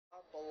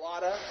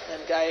Bellotta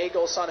and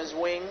Gallegos on his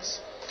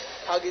wings.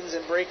 Huggins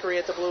and Breakery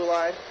at the blue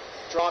line.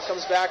 Draw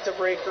comes back to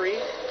Breakery.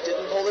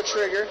 Didn't pull the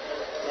trigger.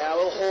 Now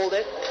he'll hold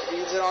it.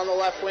 Feeds it on the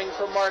left wing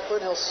for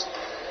Markland. He'll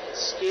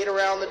skate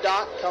around the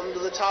dot, come to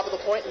the top of the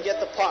point, and get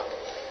the puck.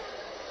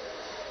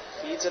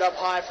 Feeds it up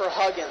high for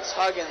Huggins.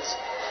 Huggins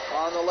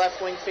on the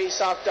left wing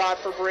face-off dot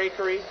for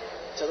Breakery.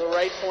 To the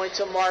right point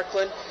to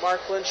Markland.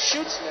 Markland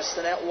shoots, missed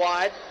the net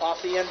wide.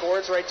 Off the end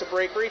boards, right to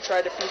Breakery.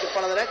 Tried to feed the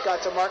front of the net,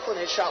 got to Markland.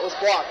 His shot was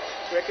blocked.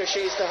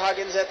 Ricochets to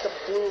Huggins at the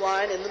blue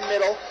line in the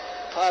middle.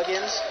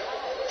 Huggins,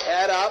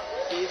 head up,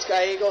 feeds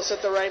Gallegos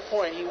at the right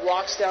point. He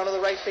walks down to the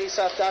right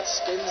face-off dot,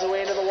 spins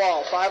away into the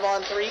wall.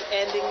 5-on-3,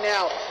 ending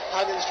now.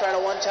 Huggins tried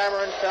a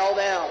one-timer and fell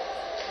down.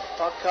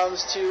 Puck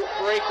comes to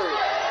Breakery.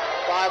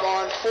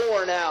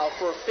 5-on-4 now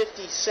for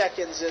 50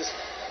 seconds as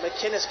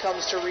McInnes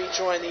comes to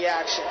rejoin the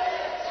action.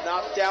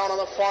 Knocked down on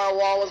the far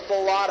wall was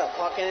Bellotta.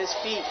 Puck in his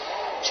feet.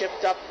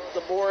 Chipped up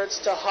the boards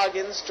to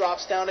Huggins.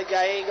 Drops down to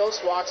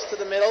Gallegos. Walks to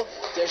the middle.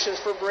 Dishes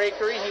for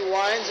Breakery. He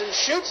winds and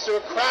shoots through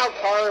a crowd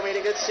car. Made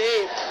a good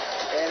save.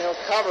 And he'll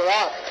cover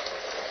up.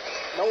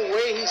 No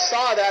way he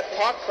saw that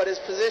puck, but his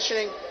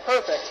positioning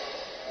perfect.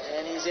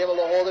 And he's able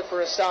to hold it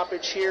for a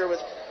stoppage here with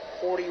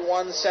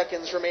 41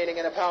 seconds remaining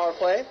in a power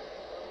play.